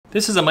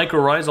This is a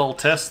mycorrhizal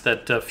test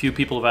that a few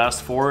people have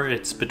asked for.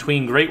 It's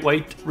between Great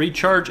White,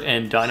 Recharge,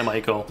 and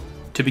Dynomyco.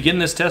 To begin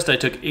this test, I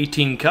took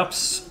 18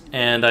 cups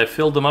and I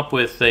filled them up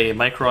with a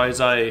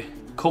mycorrhizal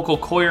Coco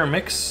Coir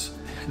mix.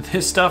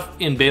 This stuff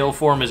in bale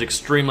form is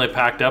extremely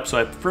packed up, so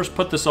I first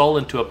put this all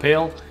into a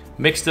pail,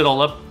 mixed it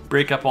all up,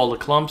 break up all the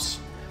clumps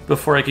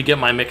before I could get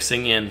my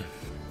mixing in.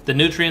 The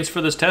nutrients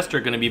for this test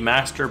are going to be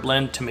Master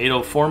Blend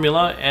Tomato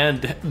Formula,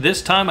 and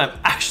this time I'm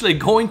actually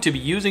going to be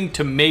using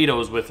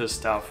tomatoes with this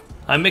stuff.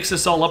 I mix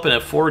this all up in a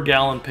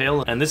 4-gallon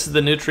pail, and this is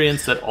the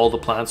nutrients that all the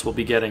plants will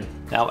be getting.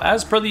 Now,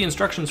 as per the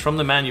instructions from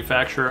the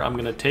manufacturer, I'm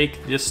going to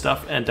take this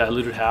stuff and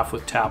dilute it half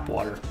with tap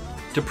water.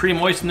 To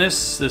pre-moisten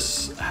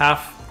this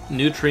half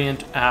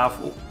nutrient, half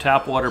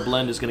tap water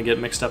blend is going to get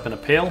mixed up in a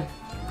pail,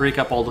 break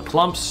up all the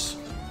clumps,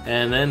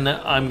 and then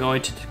I'm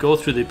going to go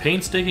through the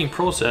painstaking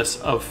process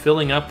of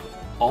filling up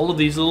all of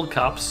these little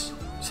cups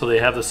so they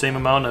have the same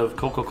amount of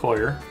Coco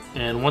Coir.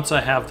 And once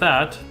I have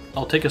that,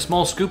 I'll take a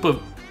small scoop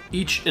of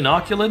each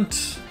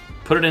inoculant,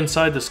 put it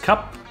inside this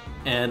cup,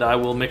 and I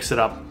will mix it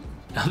up.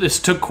 Now,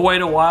 this took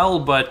quite a while,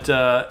 but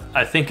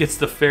I think it's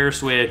the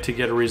fairest way to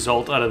get a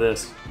result out of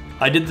this.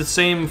 I did the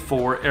same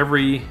for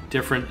every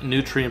different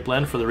nutrient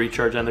blend for the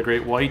Recharge and the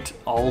Great White.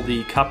 All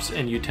the cups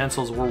and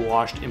utensils were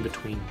washed in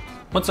between.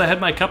 Once I had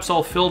my cups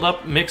all filled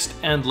up, mixed,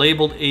 and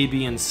labeled A,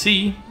 B, and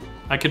C,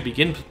 I could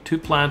begin to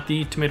plant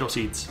the tomato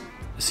seeds.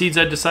 The seeds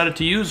I decided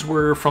to use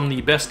were from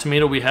the best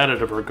tomato we had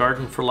out of our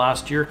garden for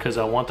last year, because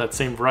I want that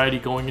same variety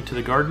going into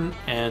the garden,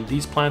 and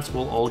these plants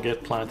will all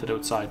get planted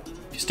outside.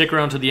 If you stick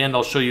around to the end,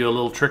 I'll show you a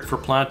little trick for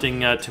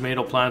planting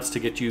tomato plants to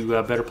get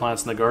you better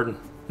plants in the garden.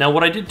 Now,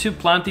 what I did to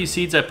plant these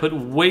seeds, I put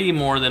way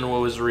more than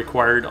what was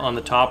required on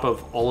the top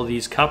of all of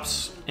these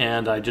cups,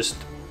 and I just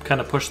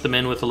kind of pushed them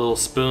in with a little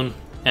spoon.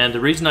 And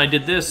the reason I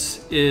did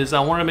this is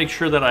I want to make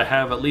sure that I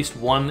have at least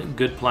one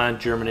good plant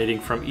germinating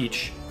from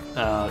each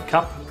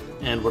cup.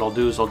 And what I'll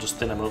do is I'll just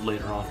thin them out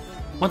later on.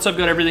 Once I've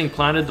got everything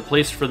planted, the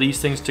place for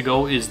these things to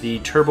go is the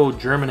turbo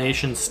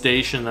germination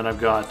station that I've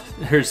got.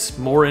 There's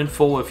more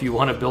info if you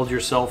want to build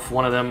yourself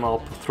one of them. I'll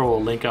throw a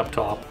link up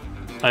top.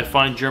 I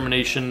find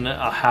germination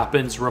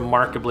happens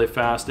remarkably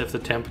fast if the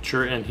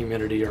temperature and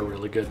humidity are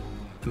really good.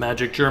 The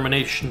magic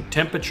germination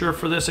temperature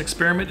for this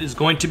experiment is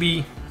going to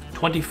be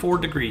 24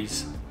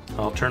 degrees.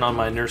 I'll turn on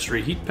my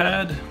nursery heat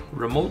pad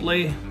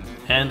remotely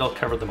and I'll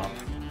cover them up.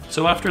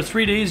 So after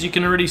 3 days, you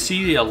can already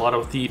see a lot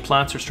of the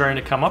plants are starting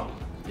to come up.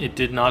 It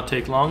did not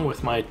take long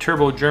with my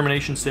turbo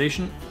germination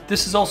station.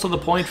 This is also the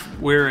point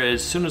where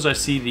as soon as I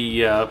see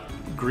the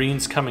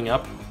greens coming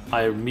up,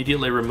 I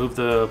immediately remove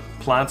the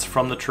plants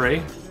from the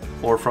tray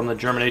or from the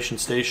germination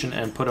station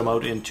and put them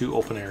out into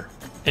open air.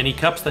 Any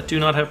cups that do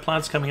not have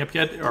plants coming up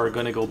yet are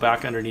going to go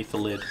back underneath the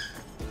lid.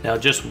 Now,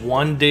 just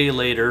 1 day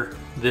later,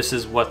 this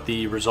is what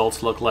the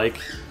results look like.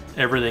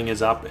 Everything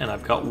is up and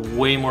I've got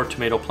way more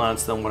tomato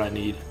plants than what I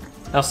need.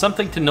 Now,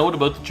 something to note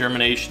about the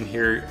germination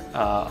here,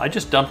 I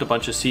just dumped a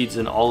bunch of seeds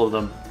in all of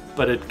them,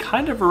 but it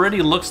kind of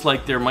already looks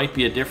like there might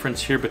be a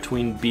difference here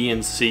between B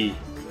and C.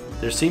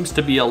 There seems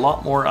to be a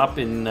lot more up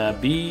in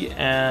B,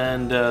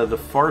 and the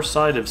far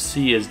side of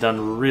C has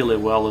done really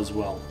well as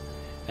well.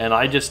 And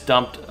I just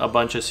dumped a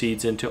bunch of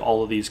seeds into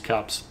all of these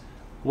cups.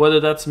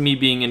 Whether that's me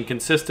being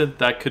inconsistent,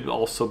 that could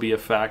also be a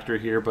factor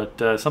here,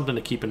 but something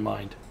to keep in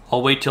mind.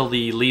 I'll wait till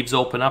the leaves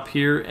open up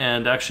here,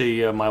 and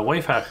actually my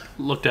wife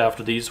looked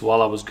after these while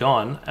I was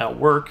gone at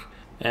work,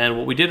 and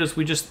what we did is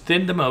we just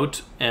thinned them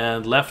out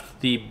and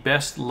left the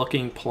best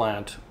looking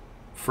plant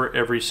for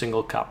every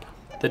single cup.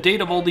 The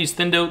date of all these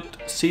thinned out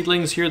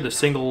seedlings here, the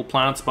single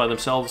plants by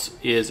themselves,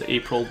 is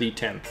April the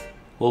 10th.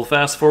 We'll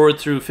fast forward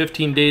through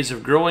 15 days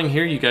of growing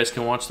here. You guys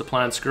can watch the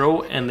plants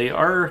grow, and they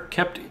are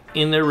kept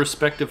in their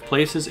respective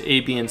places,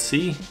 A, B, and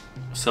C.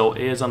 So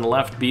A is on the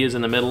left, B is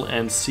in the middle,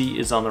 and C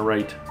is on the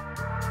right.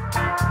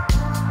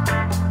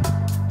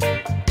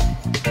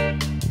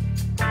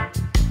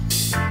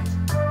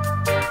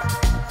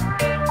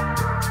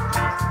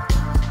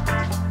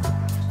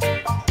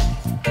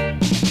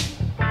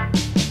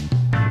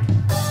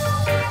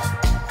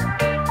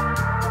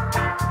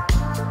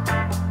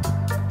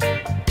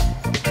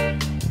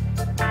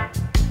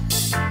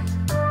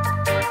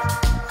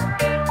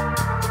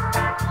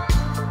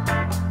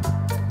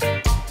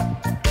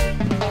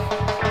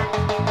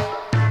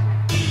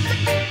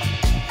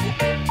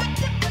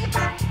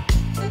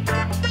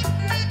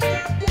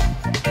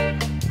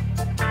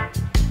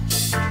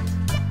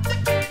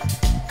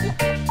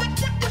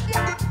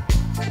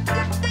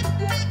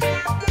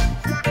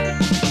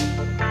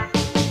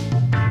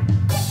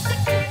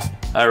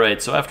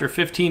 Alright, so after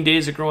 15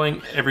 days of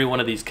growing, every one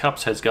of these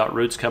cups has got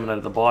roots coming out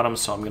of the bottom,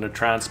 so I'm going to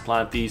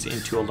transplant these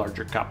into a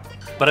larger cup.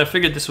 But I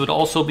figured this would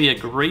also be a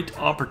great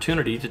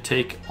opportunity to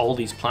take all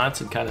these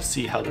plants and kind of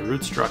see how the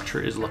root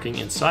structure is looking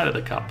inside of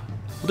the cup.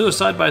 We'll do a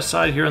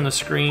side-by-side here on the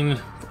screen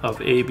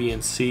of A, B,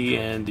 and C,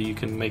 and you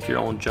can make your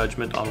own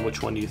judgment on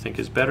which one you think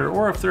is better,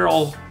 or if they're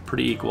all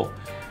pretty equal.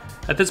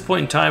 At this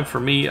point in time, for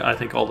me, I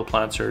think all the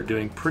plants are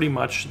doing pretty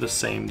much the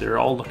same. They're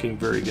all looking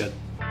very good.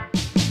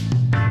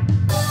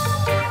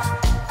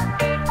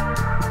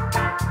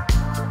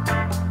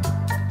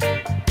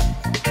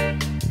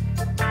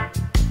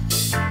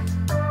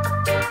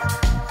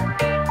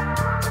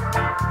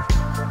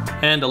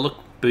 and a look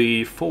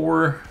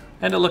before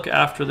and a look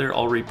after they're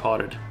all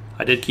repotted.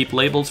 I did keep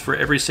labels for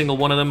every single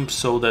one of them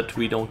so that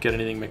we don't get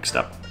anything mixed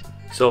up.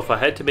 So if I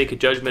had to make a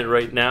judgment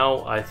right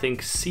now, I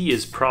think C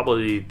is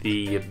probably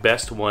the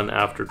best one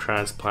after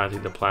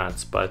transplanting the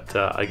plants, but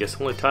I guess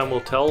only time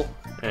will tell,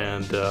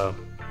 and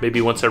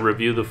maybe once I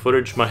review the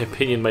footage, my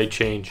opinion might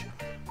change.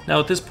 Now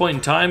at this point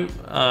in time,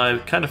 I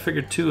kind of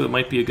figured too it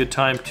might be a good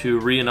time to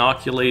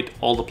re-inoculate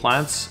all the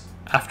plants.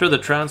 After the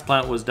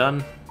transplant was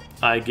done,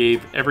 I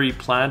gave every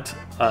plant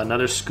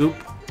another scoop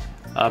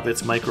of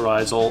its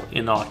mycorrhizal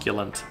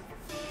inoculant,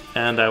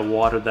 and I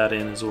watered that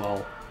in as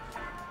well.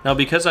 Now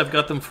because I've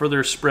got them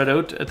further spread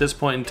out at this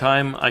point in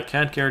time, I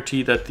can't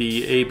guarantee that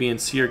the A, B,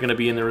 and C are going to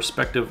be in their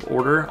respective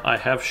order. I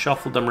have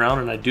shuffled them around,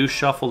 and I do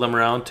shuffle them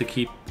around to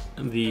keep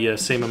the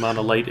same amount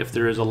of light if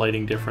there is a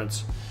lighting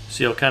difference.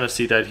 So you'll kind of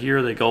see that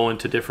here, they go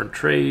into different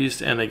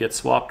trays and they get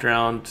swapped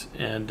around,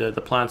 and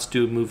the plants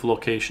do move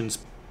locations.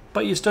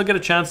 But you still get a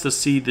chance to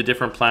see the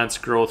different plants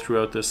grow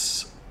throughout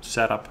this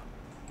setup.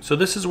 So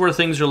this is where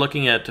things are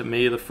looking at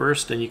May the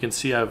 1st, and you can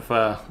see I've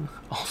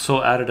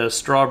also added a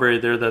strawberry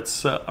there.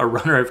 That's a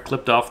runner I've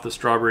clipped off the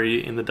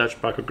strawberry in the Dutch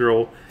bucket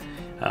grow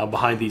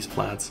behind these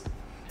plants.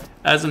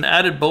 As an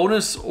added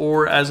bonus,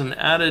 or as an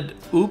added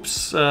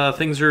oops,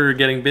 things are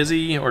getting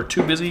busy or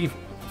too busy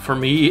for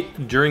me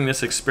during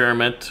this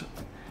experiment.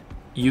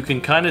 You can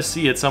kind of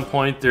see at some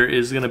point there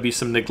is going to be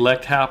some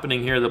neglect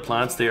happening here. The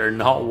plants, they are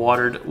not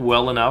watered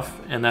well enough,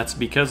 and that's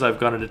because I've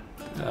got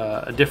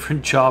a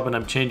different job and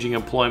I'm changing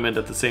employment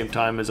at the same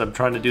time as I'm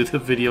trying to do the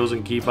videos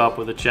and keep up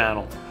with the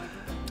channel.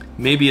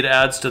 Maybe it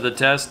adds to the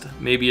test,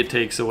 maybe it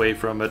takes away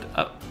from it.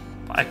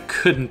 I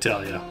couldn't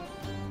tell you.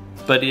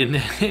 But in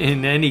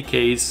any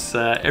case,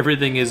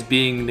 everything is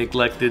being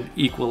neglected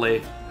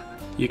equally.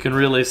 You can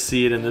really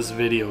see it in this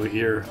video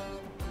here.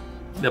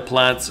 The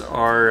plants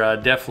are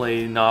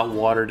definitely not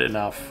watered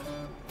enough.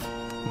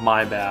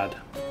 My bad.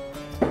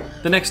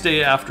 The next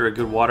day after a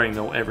good watering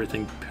though,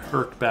 everything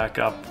perked back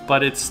up,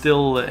 but it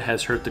still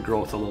has hurt the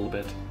growth a little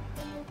bit.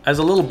 As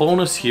a little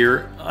bonus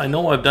here, I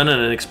know I've done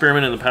an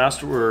experiment in the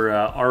past where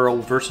RO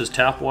versus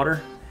tap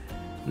water.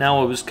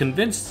 Now I was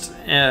convinced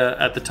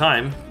at the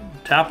time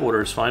tap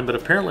water is fine, but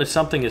apparently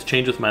something has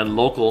changed with my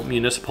local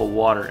municipal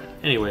water.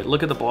 Anyway,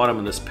 look at the bottom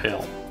of this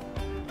pail.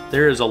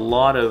 There is a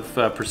lot of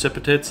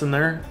precipitates in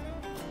there,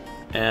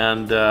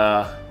 and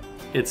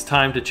it's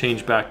time to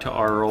change back to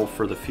RO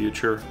for the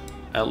future,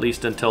 at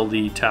least until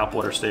the tap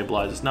water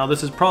stabilizes. Now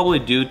this is probably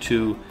due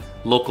to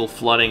local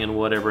flooding and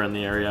whatever in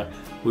the area.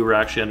 We were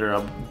actually under a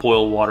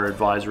boil water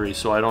advisory,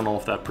 so I don't know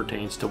if that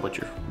pertains to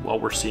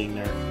what we're seeing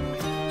there.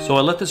 So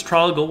I let this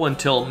trial go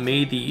until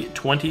May the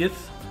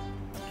 20th,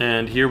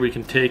 and here we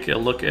can take a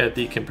look at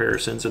the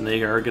comparisons, and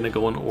they are going to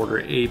go in order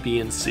A, B,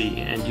 and C,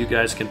 and you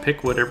guys can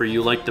pick whatever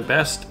you like the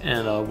best,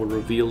 and we'll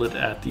reveal it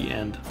at the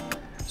end.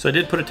 So I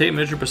did put a tape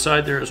measure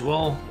beside there as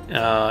well.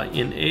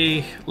 In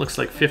A, looks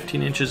like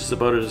 15 inches is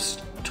about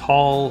as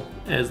tall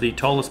as the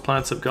tallest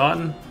plants have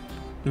gotten.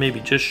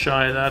 Maybe just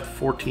shy of that,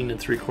 14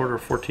 3/4,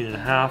 14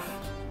 1/2.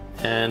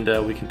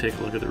 And we can take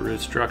a look at the root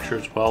structure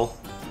as well.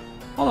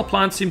 All the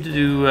plants seem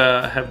to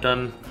have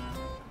done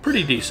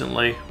pretty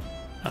decently.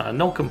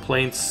 No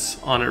complaints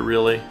on it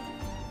really.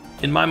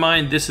 In my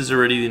mind, this is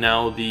already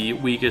now the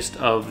weakest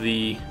of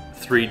the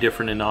 3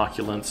 different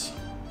inoculants.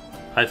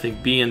 I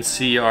think B and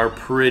C are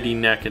pretty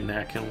neck and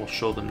neck, and we'll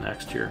show them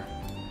next here.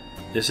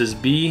 This is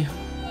B,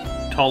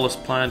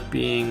 tallest plant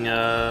being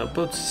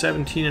about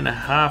 17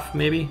 1/2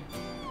 maybe,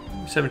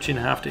 17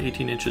 1/2 to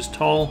 18 inches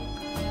tall,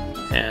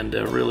 and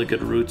really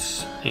good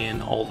roots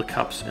in all the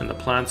cups, and the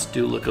plants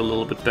do look a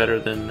little bit better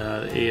than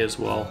A as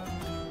well,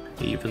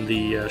 even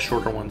the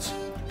shorter ones.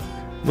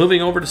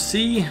 Moving over to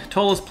C,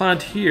 tallest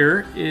plant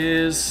here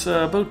is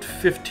about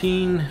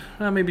 15,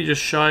 maybe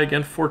just shy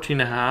again,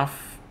 14 1/2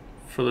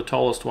 for the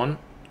tallest one.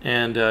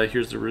 And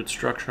here's the root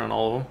structure on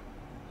all of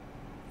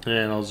them.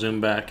 And I'll zoom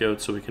back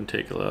out so we can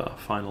take a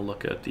final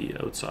look at the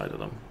outside of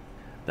them.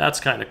 That's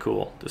kind of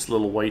cool, this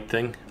little white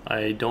thing.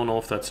 I don't know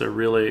if that's a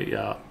really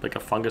like a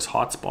fungus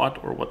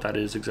hotspot or what that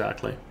is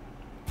exactly.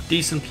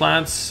 Decent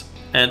plants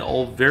and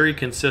all very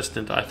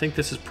consistent. I think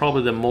this is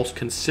probably the most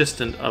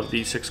consistent of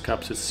these 6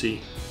 cups at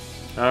C.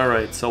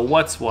 Alright, so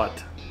what's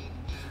what?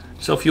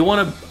 So if you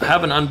want to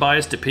have an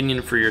unbiased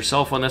opinion for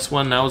yourself on this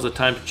one, now is the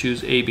time to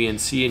choose A, B, and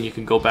C, and you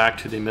can go back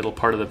to the middle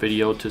part of the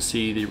video to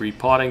see the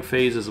repotting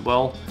phase as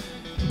well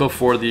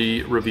before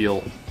the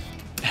reveal.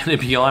 And to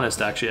be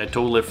honest, actually, I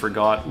totally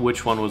forgot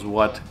which one was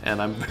what,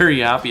 and I'm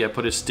very happy I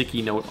put a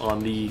sticky note on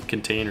the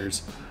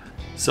containers.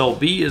 So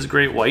B is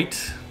Great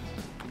White,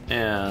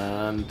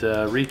 and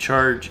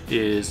Recharge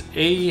is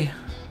A,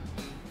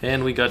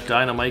 and we got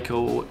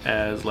Dynomyco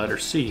as letter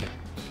C.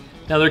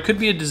 Now there could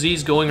be a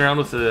disease going around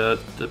with the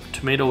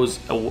tomatoes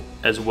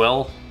as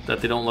well,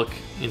 that they don't look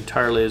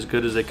entirely as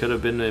good as they could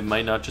have been. It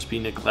might not just be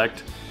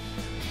neglect.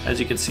 As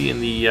you can see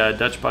in the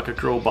Dutch bucket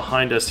grow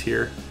behind us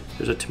here,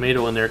 there's a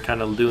tomato in there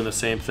kind of doing the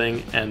same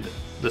thing, and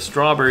the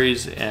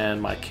strawberries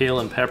and my kale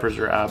and peppers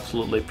are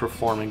absolutely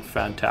performing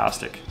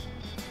fantastic.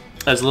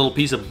 As a little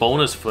piece of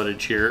bonus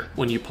footage here,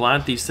 when you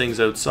plant these things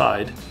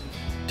outside,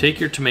 take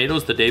your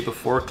tomatoes the day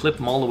before, clip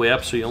them all the way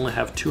up so you only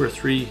have 2 or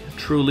 3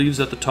 true leaves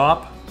at the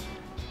top.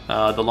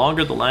 The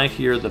longer, the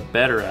lankier, the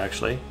better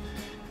actually.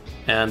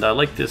 And I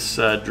like this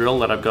drill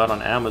that I've got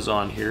on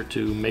Amazon here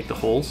to make the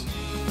holes.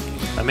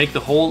 I make the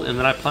hole and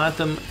then I plant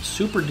them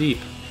super deep.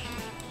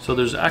 So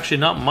there's actually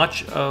not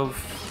much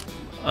of,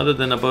 other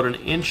than about an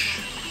inch,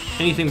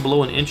 anything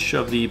below an inch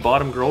of the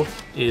bottom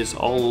growth is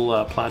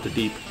all planted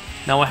deep.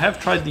 Now I have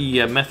tried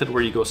the method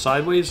where you go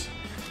sideways,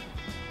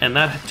 and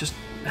that just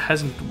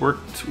hasn't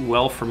worked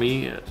well for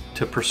me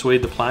to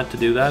persuade the plant to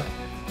do that.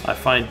 I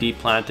find deep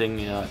planting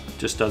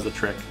just does the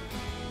trick.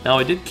 Now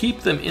I did keep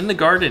them in the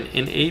garden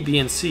in A, B,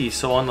 and C.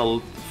 So on the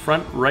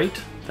front right,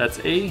 that's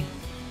A.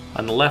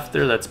 On the left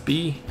there, that's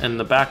B. And in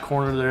the back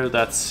corner there,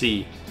 that's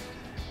C.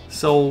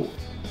 So,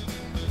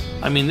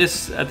 I mean,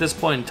 at this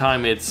point in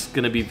time, it's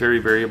going to be very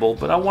variable,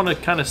 but I want to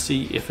kind of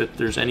see if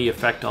there's any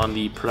effect on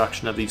the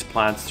production of these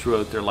plants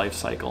throughout their life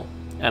cycle.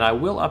 And I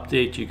will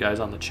update you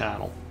guys on the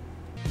channel.